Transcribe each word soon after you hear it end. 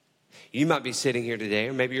You might be sitting here today,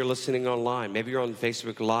 or maybe you're listening online. Maybe you're on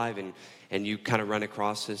Facebook Live and you kind of run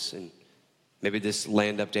across this, and maybe this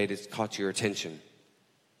land update has caught your attention.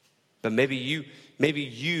 But maybe you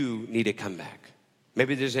need to come back.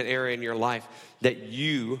 Maybe there's an area in your life that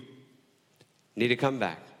you need to come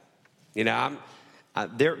back. You know,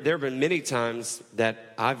 there have been many times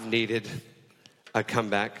that I've needed a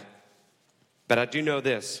comeback, but I do know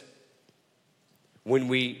this. When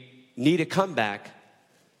we need a comeback,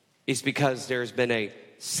 it's because there's been a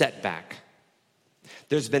setback.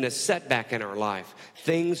 There's been a setback in our life.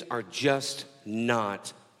 Things are just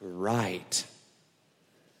not right.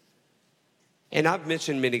 And I've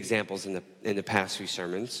mentioned many examples in the past few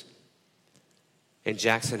sermons, and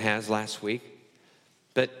Jackson has last week.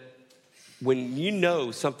 But when you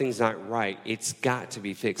know something's not right, it's got to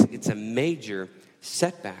be fixed. It's a major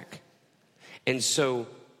setback. And so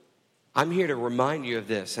I'm here to remind you of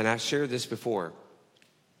this, and I shared this before.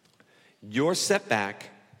 Your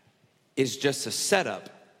setback is just a setup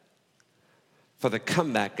for the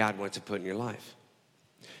comeback God wants to put in your life.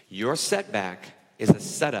 Your setback is a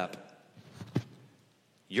setup.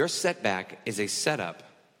 Your setback is a setup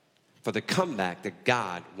for the comeback that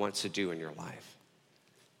God wants to do in your life.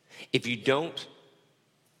 If you don't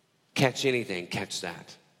catch anything, catch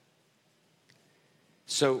that.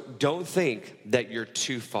 So don't think that you're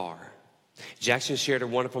too far. Jackson shared a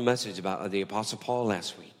wonderful message about the Apostle Paul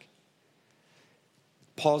last week.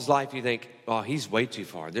 Paul's life, you think, oh, he's way too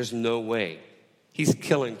far. There's no way. He's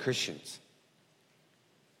killing Christians.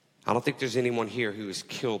 I don't think there's anyone here who has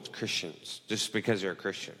killed Christians just because they're a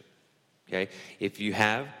Christian. Okay? If you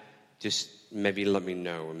have, just maybe let me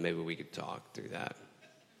know, and maybe we could talk through that.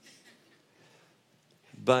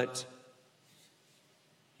 But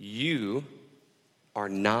you are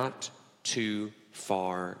not too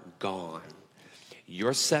far gone.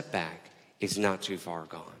 Your setback is not too far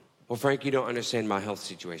gone. Well, Frank, you don't understand my health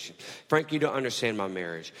situation. Frank, you don't understand my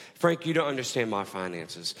marriage. Frank, you don't understand my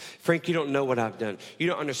finances. Frank, you don't know what I've done. You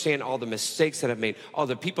don't understand all the mistakes that I've made, all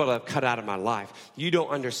the people that I've cut out of my life. You don't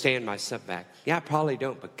understand my setback. Yeah, I probably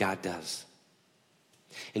don't, but God does.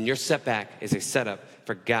 And your setback is a setup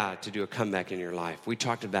for God to do a comeback in your life. We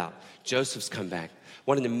talked about Joseph's comeback.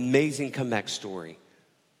 What an amazing comeback story.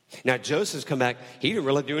 Now, Joseph's comeback, he didn't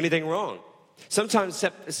really do anything wrong. Sometimes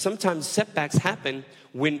setbacks happen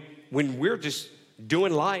when we're just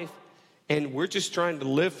doing life and we're just trying to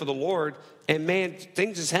live for the Lord, and man,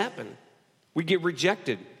 things just happen. We get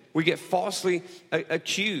rejected. We get falsely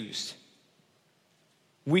accused.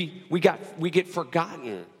 We get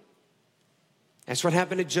forgotten. That's what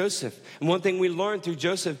happened to Joseph. And one thing we learned through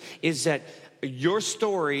Joseph is that your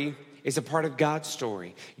story is a part of God's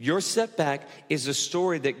story. Your setback is a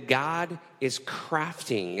story that God is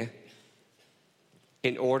crafting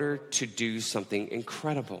in order to do something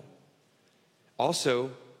incredible. Also,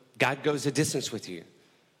 God goes a distance with you.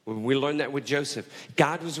 We learned that with Joseph.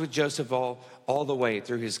 God was with Joseph all the way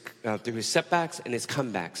through his setbacks and his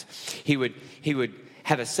comebacks. He would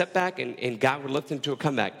have a setback, and God would lift him to a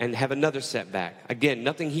comeback, and have another setback. Again,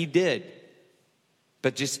 nothing he did,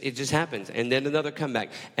 but it just happens. And then another comeback,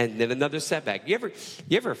 and then another setback. You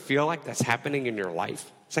ever feel like that's happening in your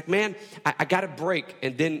life? It's like, man, I got a break,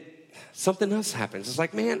 and then something else happens. It's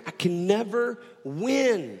like, man, I can never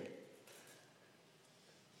win.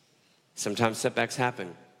 Sometimes setbacks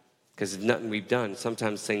happen because of nothing we've done.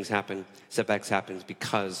 Sometimes things happen, setbacks happen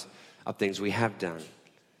because of things we have done.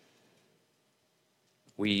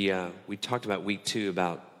 We talked about week 2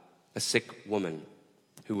 about a sick woman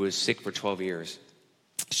who was sick for 12 years.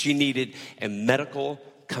 She needed a medical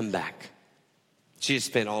comeback. She had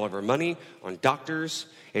spent all of her money on doctors,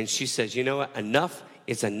 and she says, you know what, enough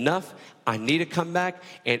is enough. I need a comeback,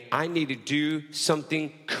 and I need to do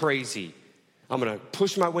something crazy. I'm going to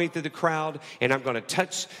push my way through the crowd, and I'm going to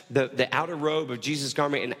touch the outer robe of Jesus'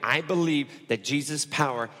 garment, and I believe that Jesus'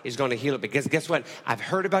 power is going to heal it. Because guess what? I've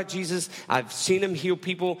heard about Jesus. I've seen him heal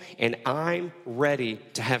people, and I'm ready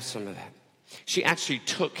to have some of that. She actually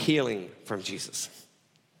took healing from Jesus.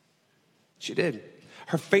 She did.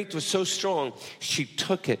 Her faith was so strong, she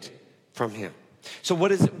took it from him. So what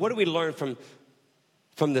do we learn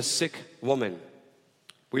from the sick woman?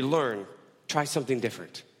 We learn, try something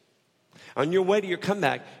different. On your way to your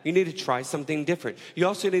comeback, you need to try something different. You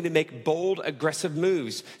also need to make bold, aggressive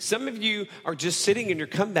moves. Some of you are just sitting in your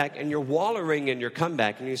comeback and you're wallowing in your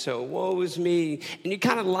comeback, and you say, woe is me. And you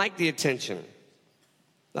kind of like the attention.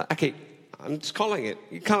 Okay, I'm just calling it.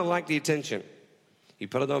 You kind of like the attention. You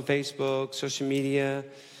put it on Facebook, social media,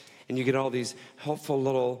 and you get all these helpful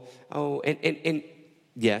little, and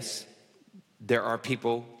yes, there are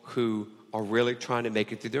people who are really trying to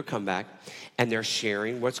make it through their comeback, and they're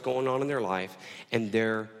sharing what's going on in their life, and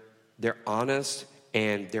they're honest,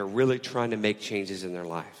 and they're really trying to make changes in their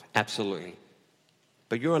life. Absolutely.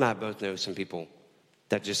 But you and I both know some people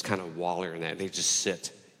that just kind of wallow in that. They just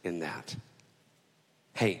sit in that.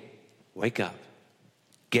 Hey, wake up.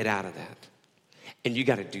 Get out of that. And you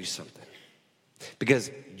got to do something.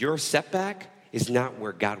 Because your setback is not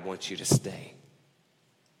where God wants you to stay.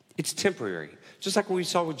 It's temporary. Just like what we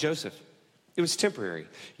saw with Joseph. It was temporary.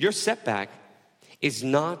 Your setback is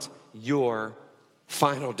not your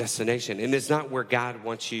final destination, and it's not where God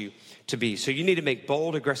wants you to be. So you need to make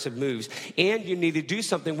bold, aggressive moves, and you need to do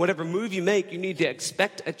something. Whatever move you make, you need to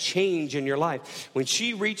expect a change in your life. When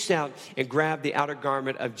she reached out and grabbed the outer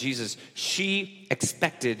garment of Jesus, she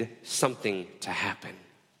expected something to happen.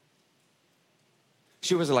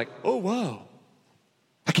 She wasn't like, oh, wow,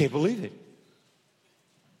 I can't believe it.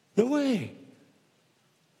 No way.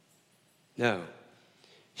 No,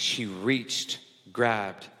 she reached,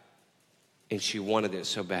 grabbed, and she wanted it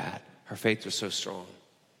so bad. Her faith was so strong.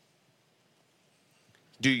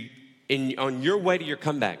 On your way to your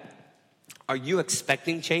comeback, are you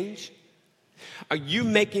expecting change? Are you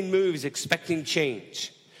making moves expecting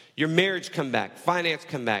change? Your marriage comeback, finance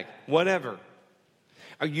comeback, whatever.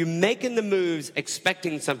 Are you making the moves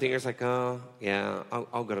expecting something? It's like, oh, yeah,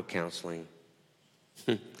 I'll go to counseling.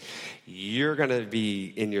 You're going to be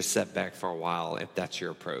in your setback for a while if that's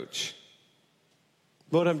your approach.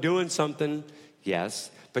 But I'm doing something,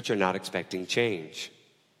 yes, but you're not expecting change.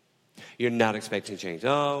 You're not expecting change.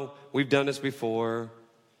 Oh, we've done this before.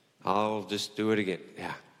 I'll just do it again.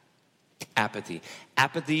 Yeah. Apathy.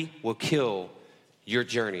 Apathy will kill your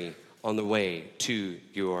journey on the way to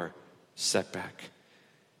your setback.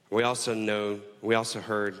 We also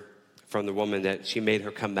heard from the woman that she made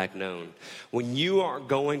her comeback known. When you are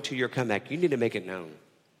going to your comeback, you need to make it known.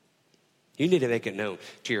 You need to make it known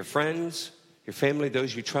to your friends, your family,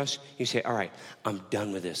 those you trust. You say, all right, I'm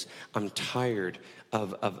done with this. I'm tired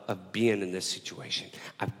of being in this situation.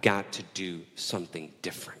 I've got to do something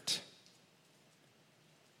different.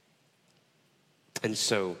 And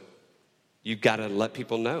so you've got to let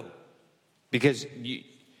people know, because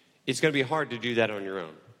it's going to be hard to do that on your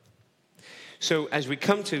own. So as we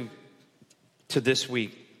come to this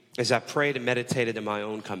week, as I prayed and meditated in my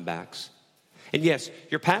own comebacks, and yes,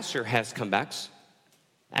 your pastor has comebacks.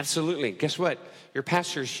 Absolutely. Guess what? Your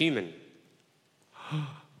pastor is human.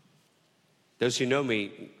 Those who know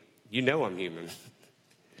me, you know I'm human.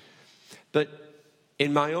 But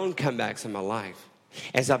in my own comebacks in my life,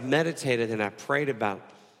 as I've meditated and I prayed about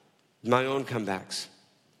my own comebacks,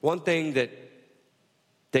 one thing that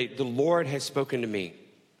the Lord has spoken to me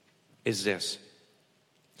is this,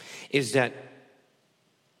 is that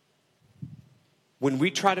when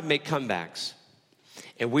we try to make comebacks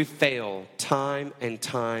and we fail time and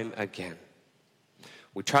time again,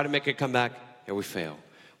 we try to make a comeback and we fail.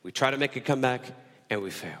 We try to make a comeback and we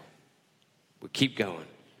fail. We keep going.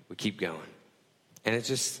 We keep going. And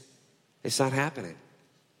it's not happening.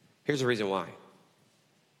 Here's the reason why.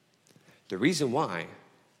 The reason why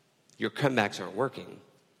your comebacks aren't working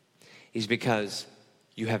is because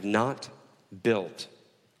you have not built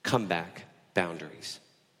comeback boundaries.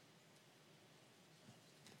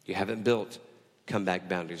 You haven't built comeback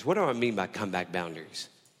boundaries. What do I mean by comeback boundaries?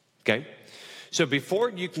 Okay? So before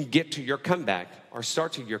you can get to your comeback or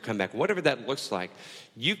start to your comeback, whatever that looks like,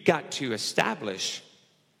 you've got to establish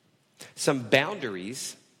some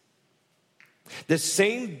boundaries. The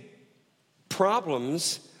same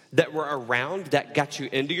problems that were around that got you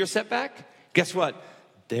into your setback, guess what?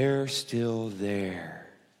 They're still there.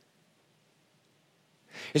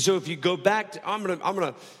 And so if you go back to, I'm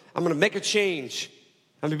gonna make a change.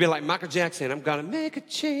 I'm gonna be like Michael Jackson. I'm gonna make a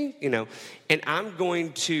change, and I'm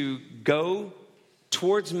going to go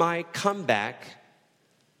towards my comeback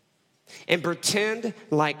and pretend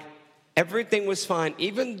like everything was fine,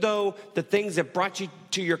 even though the things that brought you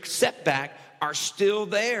to your setback are still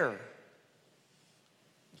there.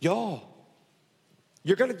 Y'all,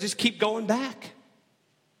 you're gonna just keep going back.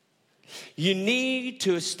 You need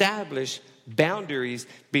to establish boundaries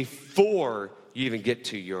before you even get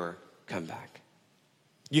to your comeback.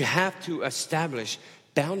 You have to establish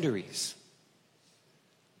boundaries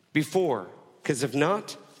before, because if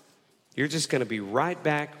not, you're just going to be right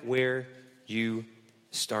back where you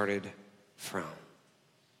started from.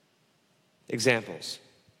 Examples.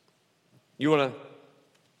 You want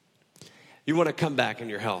to come back in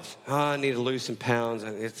your health. Oh, I need to lose some pounds.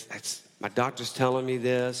 It's my doctor's telling me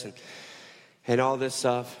this and all this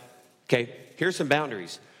stuff. Okay, here's some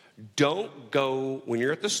boundaries. Don't go, when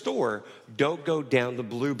you're at the store, don't go down the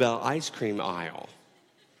Bluebell ice cream aisle.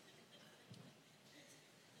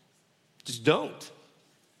 Just don't,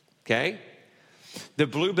 okay? The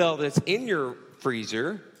bluebell that's in your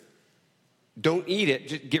freezer, don't eat it.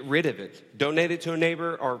 Just get rid of it. Donate it to a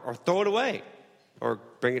neighbor or throw it away or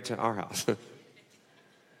bring it to our house.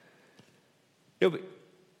 No, but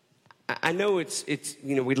I know it's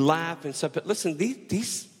we laugh and stuff, but listen,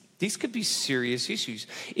 these could be serious issues.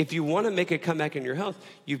 If you want to make a comeback in your health,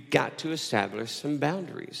 you've got to establish some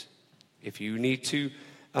boundaries. If you need to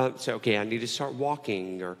say, okay, I need to start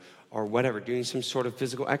walking or whatever, doing some sort of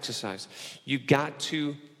physical exercise, you've got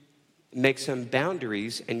to make some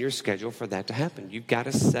boundaries in your schedule for that to happen. You've got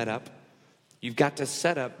to set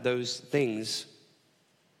up those things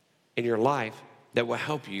in your life that will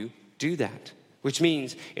help you do that. Which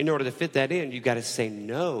means in order to fit that in, you've got to say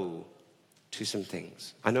no to some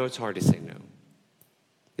things. I know it's hard to say no.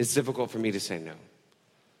 It's difficult for me to say no.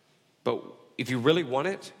 But if you really want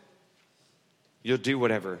it, you'll do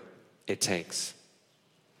whatever it takes.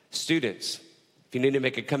 Students, if you need to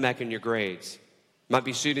make a comeback in your grades, might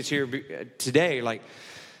be students here today like,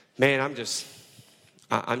 man,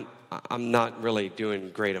 I'm not really doing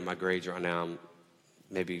great on my grades right now.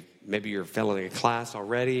 Maybe you're failing a class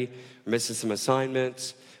already, or missing some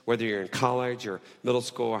assignments, whether you're in college or middle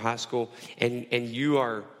school or high school, and you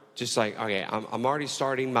are just like, okay, I'm already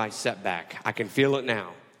starting my setback. I can feel it now.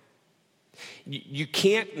 You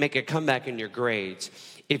can't make a comeback in your grades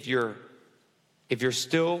if you're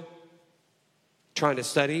still trying to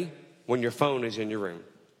study when your phone is in your room.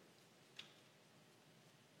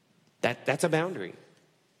 That's a boundary.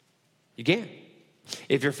 You can't.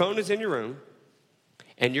 If your phone is in your room,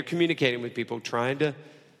 and you're communicating with people trying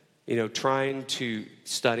to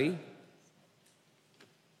study,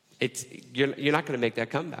 you're not going to make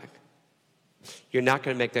that comeback. You're not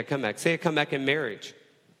going to make that comeback. Say a comeback in marriage.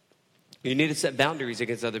 You need to set boundaries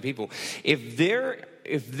against other people. If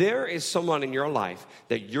there is someone in your life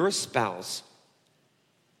that your spouse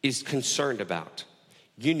is concerned about,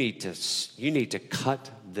 you need to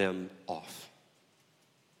cut them off.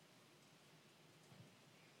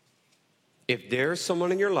 If there's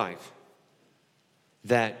someone in your life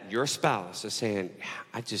that your spouse is saying,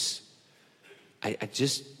 I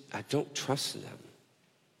don't trust them,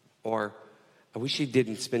 or I wish you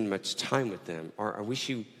didn't spend much time with them, or I wish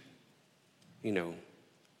you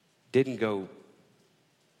didn't go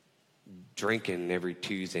drinking every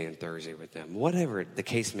Tuesday and Thursday with them, whatever the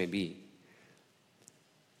case may be,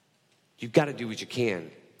 you've got to do what you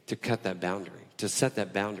can to cut that boundary, to set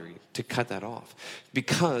that boundary, to cut that off.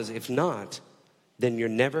 Because if not, then you're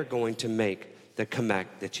never going to make the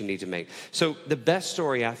comeback that you need to make. So the best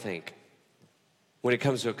story, I think, when it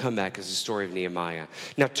comes to a comeback is the story of Nehemiah.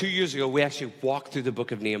 Now, 2 years ago, we actually walked through the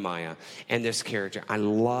book of Nehemiah and this character. I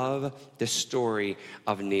love the story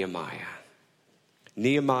of Nehemiah.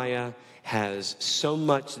 Nehemiah has so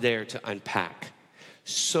much there to unpack.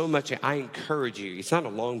 So much. I encourage you. It's not a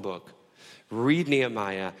long book. Read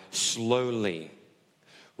Nehemiah slowly.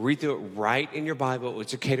 Read through it, write in your Bible.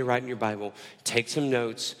 It's okay to write in your Bible. Take some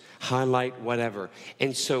notes, highlight, whatever.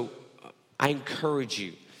 And so I encourage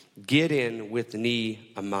you, get in with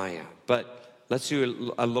Nehemiah. But let's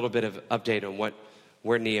do a little bit of update on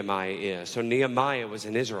where Nehemiah is. So Nehemiah was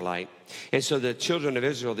an Israelite. And so the children of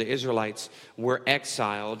Israel, the Israelites, were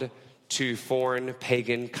exiled to foreign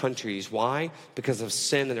pagan countries. Why? Because of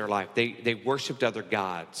sin in their life. They worshiped other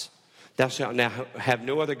gods. Thou shalt now have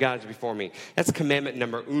no other gods before me. That's commandment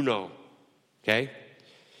number uno, okay?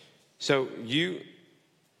 So you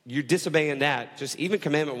disobeying that, just even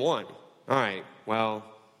commandment one. All right, well,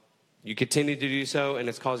 you continue to do so, and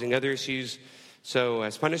it's causing other issues. So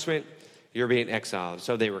as punishment, you're being exiled.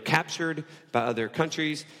 So they were captured by other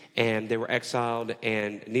countries, and they were exiled,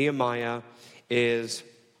 and Nehemiah is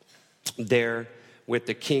there with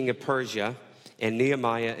the king of Persia. And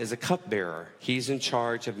Nehemiah is a cupbearer. He's in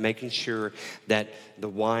charge of making sure that the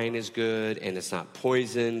wine is good and it's not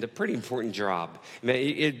poisoned. A pretty important job. I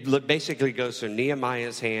mean, it basically goes from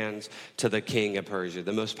Nehemiah's hands to the king of Persia,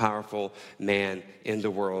 the most powerful man in the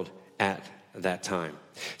world at that time.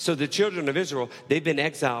 So the children of Israel, they've been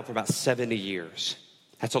exiled for about 70 years.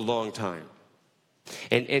 That's a long time.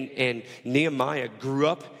 And Nehemiah grew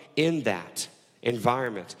up in that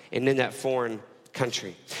environment and in that foreign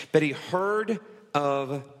country. But he heard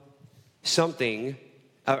of something,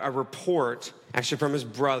 a report, actually from his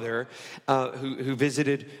brother who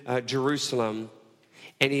visited Jerusalem,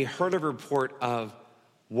 and he heard a report of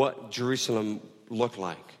what Jerusalem looked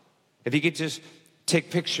like. If he could just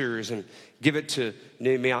take pictures and give it to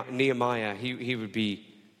Nehemiah, he'd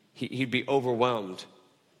be overwhelmed.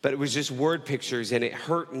 But it was just word pictures, and it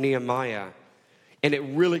hurt Nehemiah And it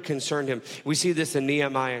really concerned him. We see this in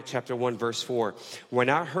Nehemiah chapter 1, verse 4. When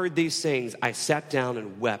I heard these things, I sat down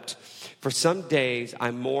and wept. For some days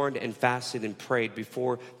I mourned and fasted and prayed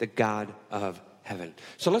before the God of heaven.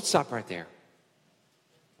 So let's stop right there.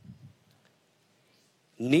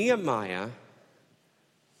 Nehemiah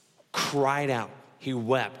cried out. He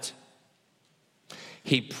wept.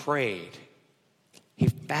 He prayed. He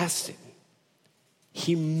fasted.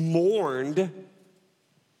 He mourned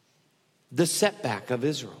the setback of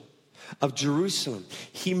Israel, of Jerusalem.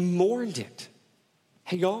 He mourned it.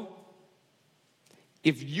 Hey, y'all,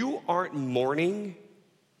 if you aren't mourning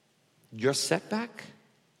your setback,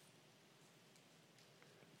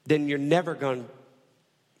 then you're never going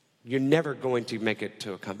to make it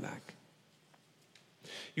to a comeback.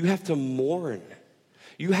 You have to mourn.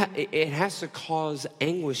 It has to cause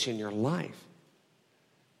anguish in your life.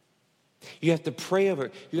 You have to pray over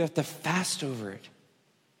it. You have to fast over it.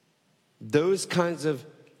 Those kinds of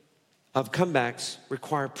comebacks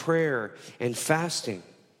require prayer and fasting.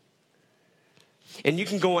 And you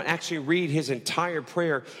can go and actually read his entire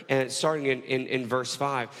prayer, and starting in verse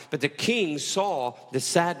 5. But the king saw the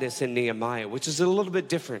sadness in Nehemiah, which is a little bit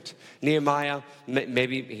different. Nehemiah,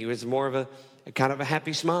 maybe he was more of a kind of a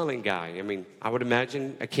happy, smiling guy. I mean, I would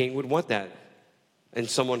imagine a king would want that. And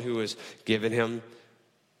someone who was giving him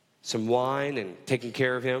some wine and taking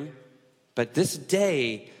care of him. But this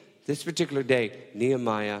particular day,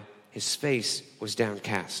 Nehemiah, his face was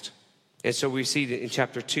downcast. And so we see in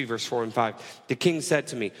chapter 2, verse 4 and 5. The king said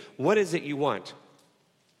to me, what is it you want?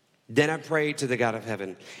 Then I prayed to the God of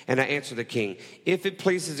heaven, and I answered the king, if it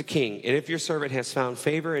pleases the king, and if your servant has found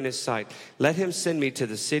favor in his sight, let him send me to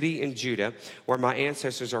the city in Judah where my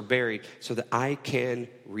ancestors are buried, so that I can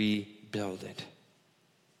rebuild it.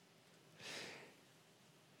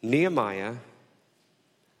 Nehemiah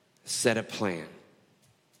set a plan.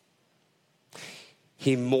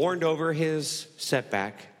 He mourned over his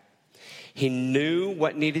setback. He knew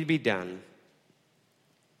what needed to be done,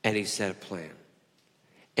 and he set a plan.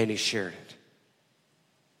 And he shared it.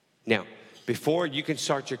 Now, before you can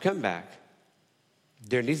start your comeback,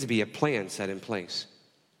 there needs to be a plan set in place.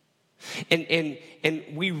 And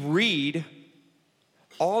we read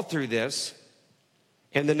all through this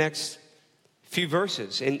in the next few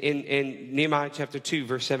verses. In Nehemiah chapter 2,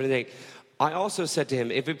 verse 7 and 8. I also said to him,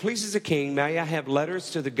 if it pleases the king, may I have letters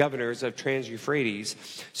to the governors of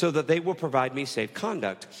Trans-Euphrates, so that they will provide me safe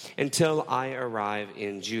conduct until I arrive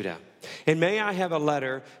in Judah. And may I have a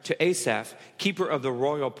letter to Asaph, keeper of the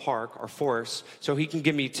royal park or forest, so he can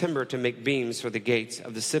give me timber to make beams for the gates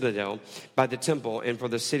of the citadel by the temple and for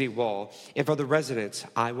the city wall, and for the residence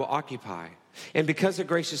I will occupy. And because the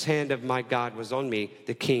gracious hand of my God was on me,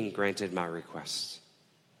 the king granted my requests.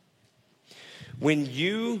 When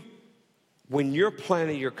you're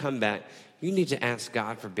planning your comeback, you need to ask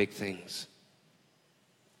God for big things.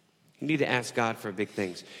 You need to ask God for big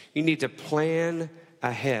things. You need to plan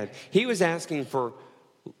ahead. He was asking for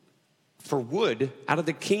wood out of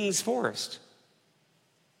the king's forest.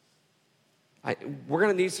 We're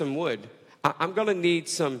going to need some wood. I'm going to need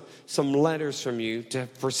some letters from you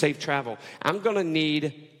for safe travel. I'm going to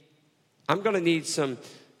need some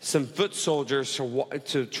foot soldiers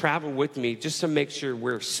to travel with me just to make sure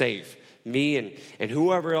we're safe. Me and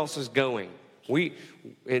whoever else is going.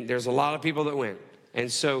 And there's a lot of people that went.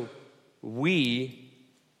 And so we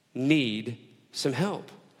need some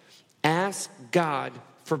help. Ask God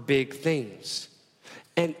for big things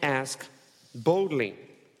and ask boldly.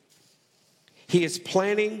 He is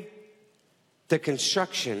planning the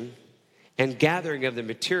construction and gathering of the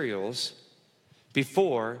materials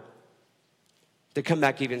before the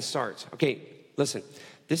comeback even starts. Okay, listen,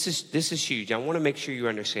 this is huge. I want to make sure you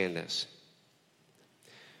understand this.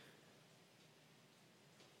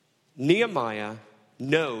 Nehemiah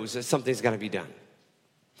knows that something's got to be done.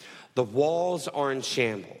 The walls are in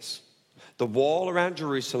shambles. The wall around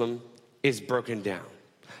Jerusalem is broken down.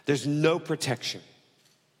 There's no protection.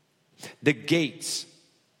 The gates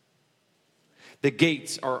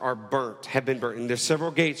are burnt, have been burnt. And there's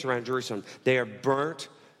several gates around Jerusalem. They are burnt.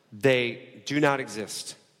 They do not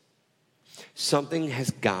exist. Something has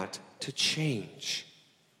got to change.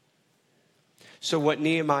 So what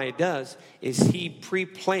Nehemiah does is he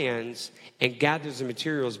pre-plans and gathers the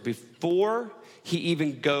materials before he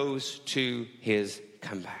even goes to his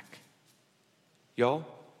comeback. Y'all,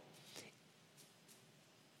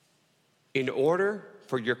 in order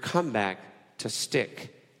for your comeback to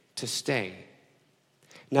stay,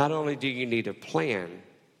 not only do you need a plan,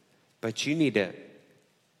 but you need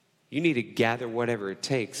to gather whatever it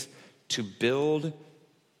takes to build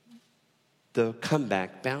the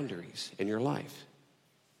comeback boundaries in your life.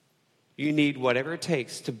 You need whatever it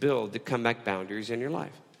takes to build the comeback boundaries in your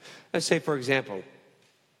life. Let's say, for example,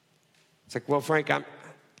 it's like, well, Frank,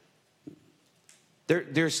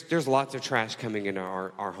 there's lots of trash coming into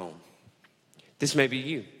our home. This may be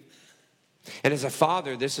you. And as a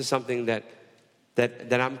father, this is something that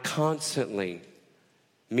I'm constantly,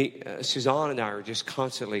 Suzanne and I are just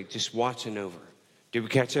constantly just watching over. Did we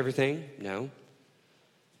catch everything? No.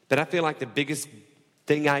 But I feel like the biggest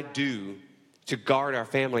thing I do to guard our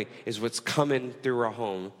family is what's coming through our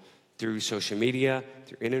home, through social media,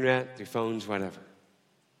 through internet, through phones, whatever.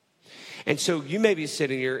 And so you may be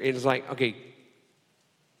sitting here and it's like, okay,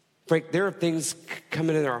 Frank, there are things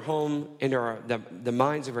coming in our home, into the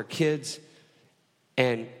minds of our kids,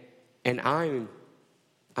 and I'm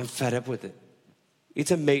fed up with it.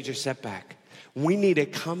 It's a major setback. We need a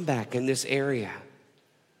comeback in this area.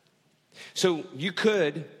 So you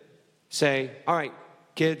could say, all right,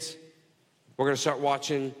 kids, we're going to start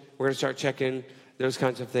watching, we're going to start checking, those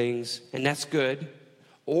kinds of things, and that's good.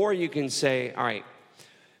 Or you can say, all right,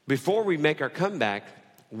 before we make our comeback,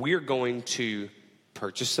 we're going to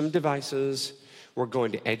purchase some devices. We're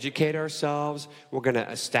going to educate ourselves. We're going to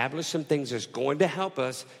establish some things that's going to help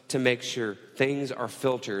us to make sure things are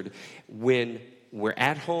filtered when we're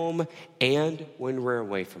at home and when we're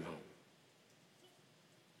away from home.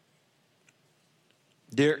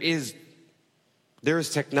 There is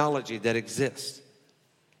technology that exists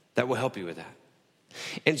that will help you with that.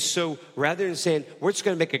 And so rather than saying, we're just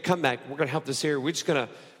going to make a comeback, we're going to help this area, we're just not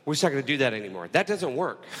going to do that anymore. That doesn't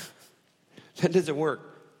work. That doesn't work.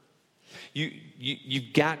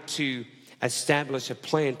 You've got to establish a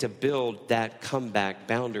plan to build that comeback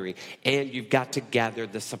boundary, and you've got to gather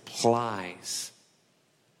the supplies.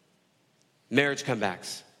 Marriage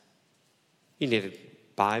comebacks. You need to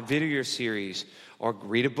buy a video series or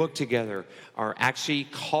read a book together or actually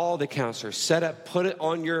call the counselor, set up, put it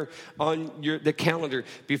on the calendar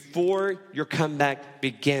before your comeback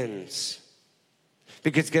begins.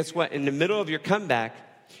 Because guess what? In the middle of your comeback,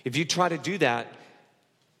 if you try to do that,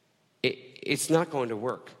 it's not going to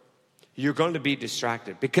work. You're going to be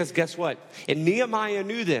distracted. Because guess what? And Nehemiah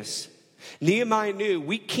knew this. Nehemiah knew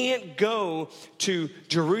we can't go to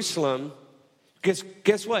Jerusalem because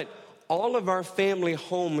guess what? All of our family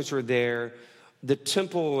homes were there. The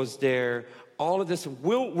temple was there. All of this.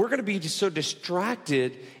 We're going to be just so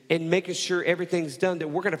distracted in making sure everything's done that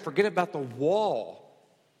we're going to forget about the wall.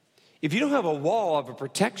 If you don't have a wall of a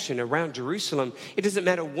protection around Jerusalem, it doesn't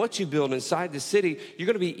matter what you build inside the city, you're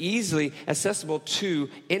going to be easily accessible to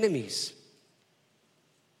enemies.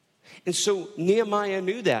 And so Nehemiah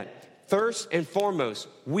knew that. First and foremost,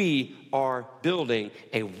 we are building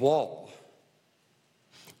a wall.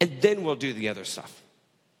 And then we'll do the other stuff.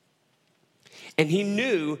 And he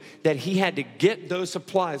knew that he had to get those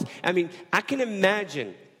supplies. I mean, I can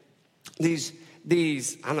imagine these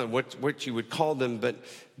I don't know what you would call them, but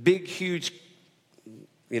big, huge,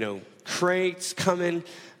 crates coming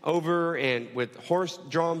over and with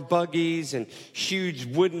horse-drawn buggies and huge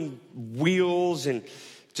wooden wheels and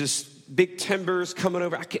just big timbers coming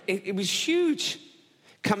over. It was huge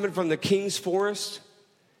coming from the King's Forest.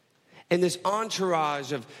 And this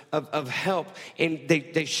entourage of help. And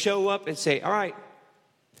they show up and say, all right,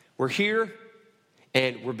 we're here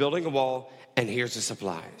and we're building a wall and here's the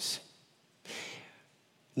supplies.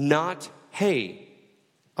 Not, hey,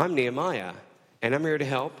 I'm Nehemiah and I'm here to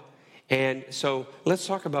help. And so let's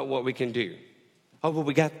talk about what we can do. Oh, well,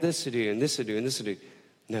 we got this to do and this to do and this to do.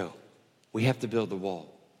 No, we have to build the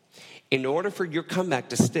wall. In order for your comeback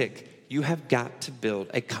to stick, you have got to build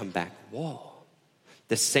a comeback wall.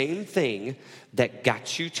 The same thing that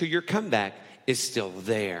got you to your comeback is still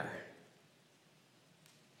there.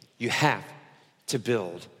 You have to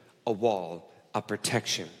build a wall of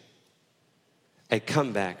protection. A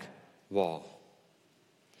comeback wall.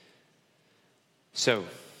 So,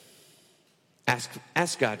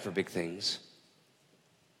 ask God for big things.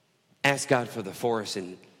 Ask God for the forest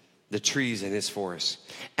and the trees in his forest.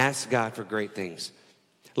 Ask God for great things.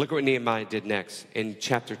 Look at what Nehemiah did next in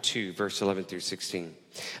chapter 2, verse 11 through 16.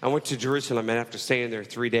 I went to Jerusalem, and after staying there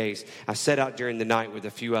 3 days, I set out during the night with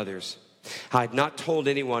a few others. I had not told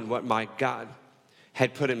anyone what my God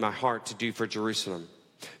had put in my heart to do for Jerusalem.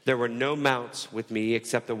 There were no mounts with me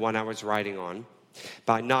except the one I was riding on.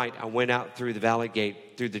 By night, I went out through the valley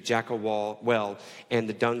gate, through the jackal well, and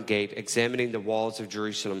the dung gate, examining the walls of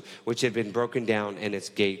Jerusalem, which had been broken down, and its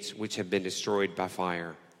gates, which had been destroyed by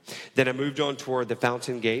fire. Then I moved on toward the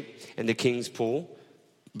fountain gate and the king's pool.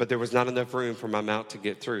 but there was not enough room for my mount to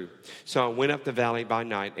get through. So I went up the valley by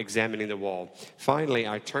night, examining the wall. Finally,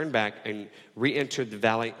 I turned back and re-entered the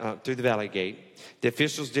valley through the valley gate. The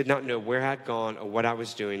officials did not know where I had gone or what I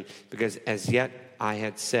was doing, because as yet I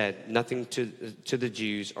had said nothing to the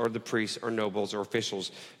Jews or the priests or nobles or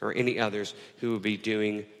officials or any others who would be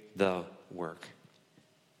doing the work.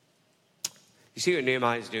 You see what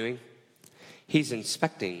Nehemiah is doing? He's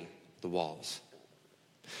inspecting the walls.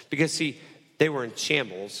 Because, see, they were in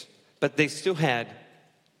shambles, but they still had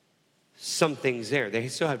some things there. They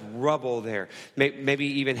still had rubble there. Maybe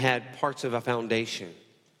even had parts of a foundation.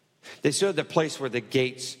 They still had the place where the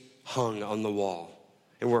gates hung on the wall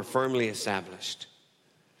and were firmly established.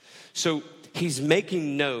 So he's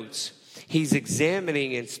making notes. He's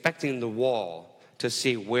examining, inspecting the wall to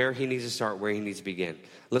see where he needs to start, where he needs to begin.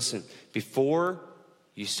 Listen, before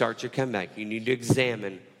you start your comeback, you need to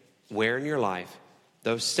examine where in your life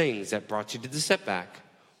those things that brought you to the setback,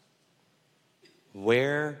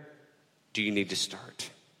 where do you need to start?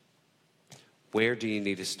 Where do you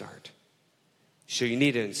need to start? So you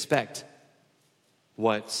need to inspect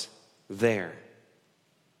what's there.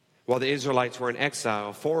 While the Israelites were in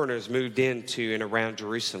exile, foreigners moved into and around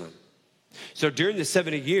Jerusalem. So during the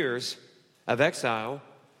 70 years of exile,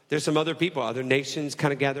 there's some other people, other nations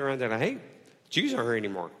kind of gather around. They're like, hey, Jews aren't here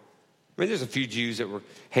anymore. I mean, there's a few Jews that were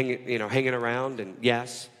hanging around, and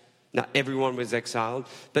yes, not everyone was exiled,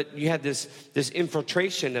 but you had this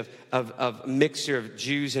infiltration of mixture of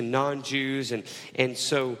Jews and non-Jews, and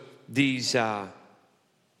so these other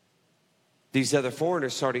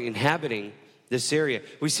foreigners started inhabiting this area.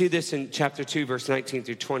 We see this in chapter 2, verse 19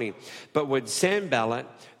 through 20. But when Sanballat,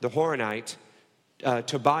 the Horonite,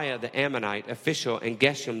 Tobiah, the Ammonite official, and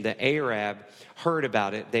Geshem, the Arab, heard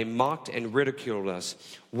about it, they mocked and ridiculed us.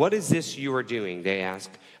 What is this you are doing? They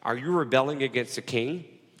asked. Are you rebelling against the king?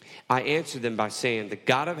 I answered them by saying, the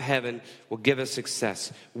God of heaven will give us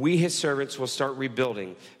success. We, his servants, will start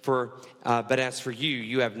rebuilding. But as for you,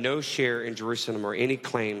 you have no share in Jerusalem or any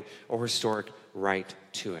claim or historic right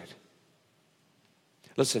to it.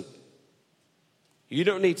 Listen, you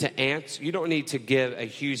don't need to answer. You don't need to give a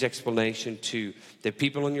huge explanation to the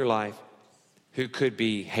people in your life who could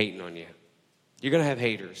be hating on you. You're going to have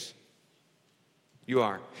haters. You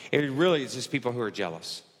are. And really, it's just people who are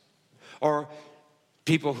jealous. Or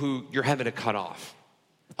people who you're having to cut off.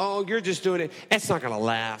 Oh, you're just doing it. That's not going to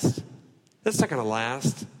last. That's not going to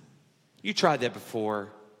last. You tried that before.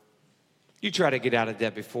 You try to get out of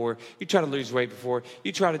debt before. You try to lose weight before.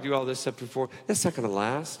 You try to do all this stuff before. That's not going to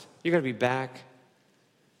last. You're going to be back.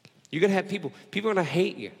 You're going to have people are going to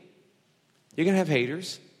hate you. You're going to have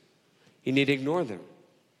haters. You need to ignore them.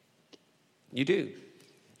 You do.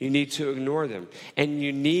 You need to ignore them. And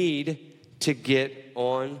you need to get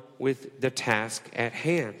on with the task at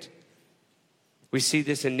hand. We see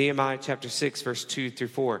this in Nehemiah chapter 6, verse 2 through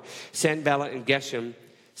 4. Sanballat and Geshem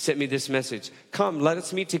sent me this message. Come, let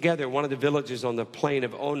us meet together in one of the villages on the plain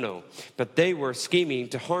of Ono. But they were scheming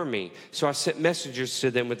to harm me. So I sent messengers to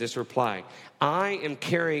them with this reply. I am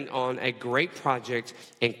carrying on a great project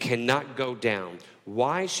and cannot go down.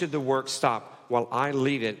 Why should the work stop while I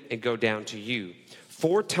leave it and go down to you?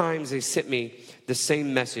 4 times they sent me the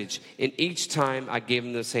same message, and each time I gave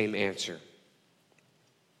them the same answer.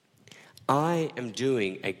 I am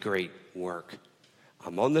doing a great work.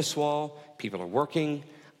 I'm on this wall. People are working.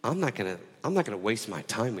 I'm not gonna waste my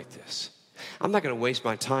time with this. I'm not going to waste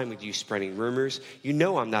my time with you spreading rumors. You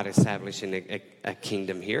know I'm not establishing a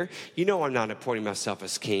kingdom here. You know I'm not appointing myself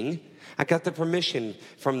as king. I got the permission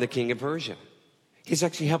from the king of Persia. He's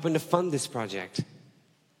actually helping to fund this project.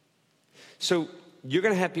 So you're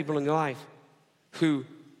going to have people in your life who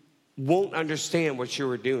won't understand what you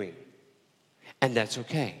are doing. And that's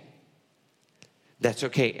okay. That's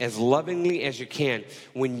okay. As lovingly as you can,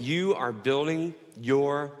 when you are building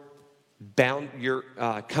your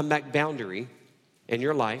comeback boundary in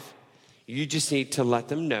your life, you just need to let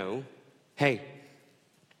them know, hey,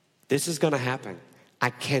 this is going to happen.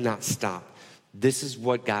 I cannot stop. This is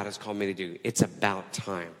what God has called me to do. It's about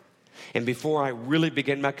time. And before I really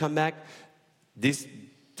begin my comeback, this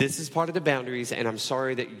is part of the boundaries, and I'm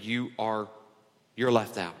sorry that you're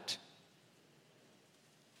left out.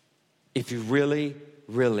 If you really,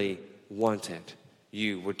 really want it,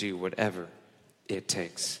 you will do whatever it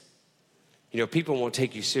takes. You know, people won't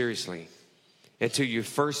take you seriously until you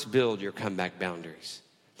first build your comeback boundaries.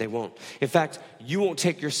 They won't. In fact, you won't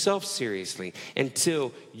take yourself seriously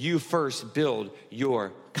until you first build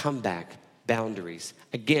your comeback boundaries.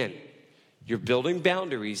 Again, you're building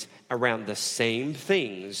boundaries around the same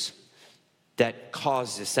things that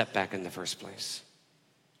caused the setback in the first place.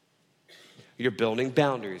 You're building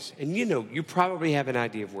boundaries. And you probably have an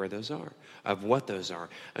idea of where those are, of what those are,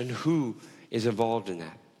 and who is involved in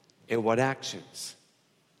that, and what actions.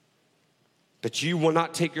 But you will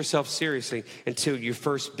not take yourself seriously until you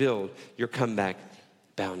first build your comeback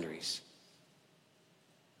boundaries.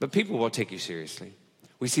 But people will take you seriously.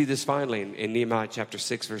 We see this finally in Nehemiah chapter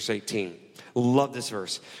 6, verse 18. Love this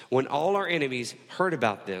verse. When all our enemies heard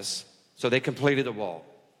about this, so they completed the wall.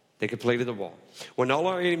 They completed the wall. When all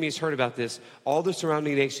our enemies heard about this, all the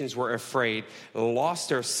surrounding nations were afraid, lost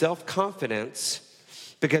their self-confidence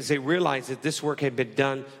because they realized that this work had been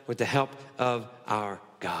done with the help of our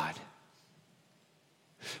God.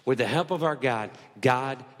 With the help of our God,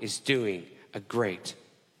 God is doing a great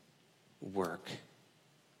work.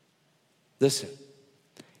 Listen,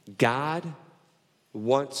 God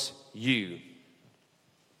wants you.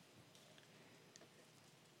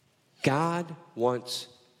 God wants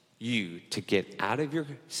you to get out of your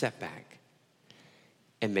setback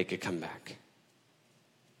and make a comeback.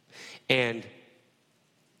 And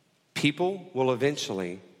people will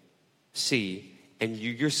eventually see, and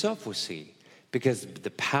you yourself will see, because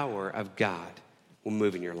the power of God will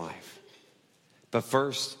move in your life. But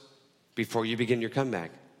first, before you begin your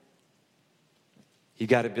comeback, you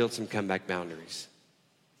got to build some comeback boundaries.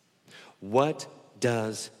 What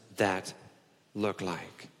does that look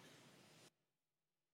like?